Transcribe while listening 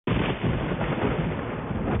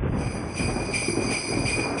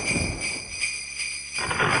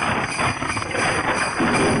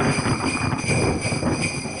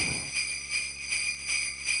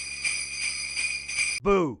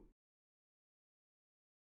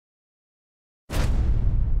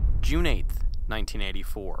June 8th,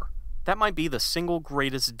 1984. That might be the single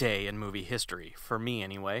greatest day in movie history, for me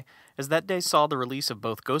anyway, as that day saw the release of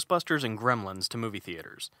both Ghostbusters and Gremlins to movie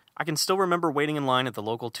theaters. I can still remember waiting in line at the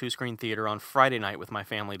local two-screen theater on Friday night with my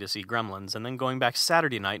family to see Gremlins, and then going back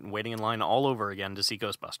Saturday night and waiting in line all over again to see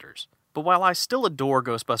Ghostbusters. But while I still adore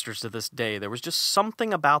Ghostbusters to this day, there was just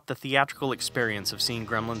something about the theatrical experience of seeing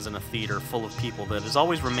Gremlins in a theater full of people that has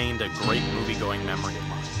always remained a great movie-going memory of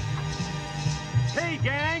mine. Hey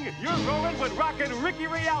gang, you're rolling with rockin' Ricky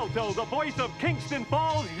Rialto, the voice of Kingston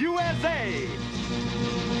Falls, USA.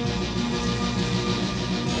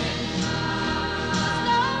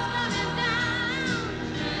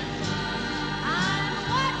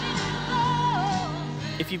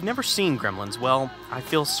 If you've never seen Gremlins, well, I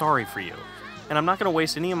feel sorry for you. And I'm not going to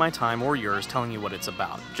waste any of my time or yours telling you what it's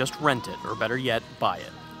about. Just rent it, or better yet, buy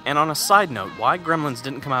it. And on a side note, why Gremlins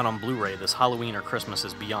didn't come out on Blu-ray this Halloween or Christmas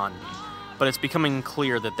is beyond me. But it's becoming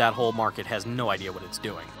clear that whole market has no idea what it's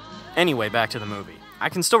doing. Anyway, back to the movie. I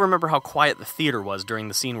can still remember how quiet the theater was during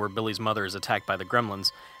the scene where Billy's mother is attacked by the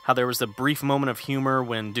Gremlins, how there was the brief moment of humor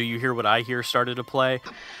when Do You Hear What I Hear started to play.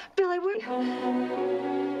 Billy, we're...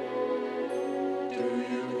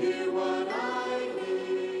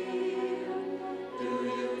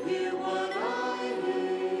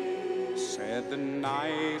 The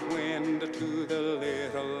night wind to the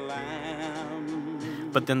little lamb.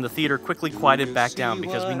 But then the theater quickly quieted back down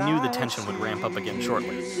because we knew the tension would ramp up again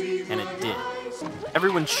shortly. And it did.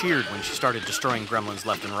 Everyone cheered when she started destroying Gremlins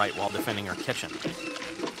left and right while defending her kitchen.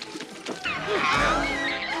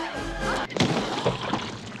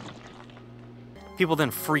 People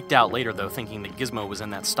then freaked out later, though, thinking that Gizmo was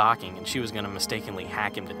in that stocking and she was going to mistakenly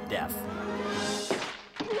hack him to death.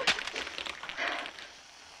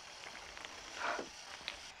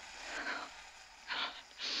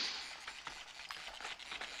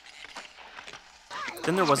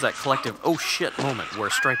 Then there was that collective oh shit moment where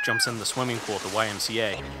Stripe jumps in the swimming pool at the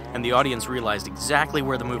YMCA, and the audience realized exactly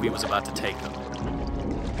where the movie was about to take them.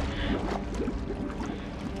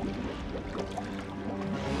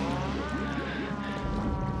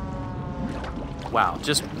 Wow,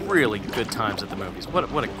 just really good times at the movies.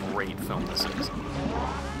 What a great film this is.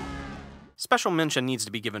 Special mention needs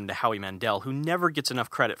to be given to Howie Mandel, who never gets enough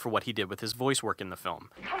credit for what he did with his voice work in the film.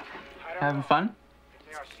 Having fun?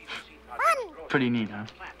 Pretty neat, huh?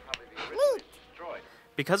 Neat.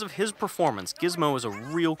 Because of his performance, Gizmo is a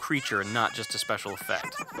real creature and not just a special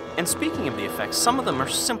effect. And speaking of the effects, some of them are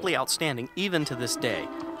simply outstanding even to this day.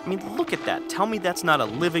 I mean, look at that. Tell me that's not a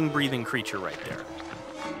living, breathing creature right there.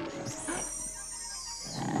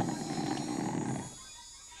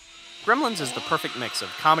 Gremlins is the perfect mix of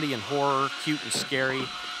comedy and horror, cute and scary.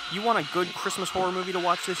 You want a good Christmas horror movie to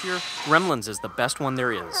watch this year? Gremlins is the best one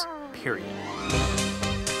there is, period.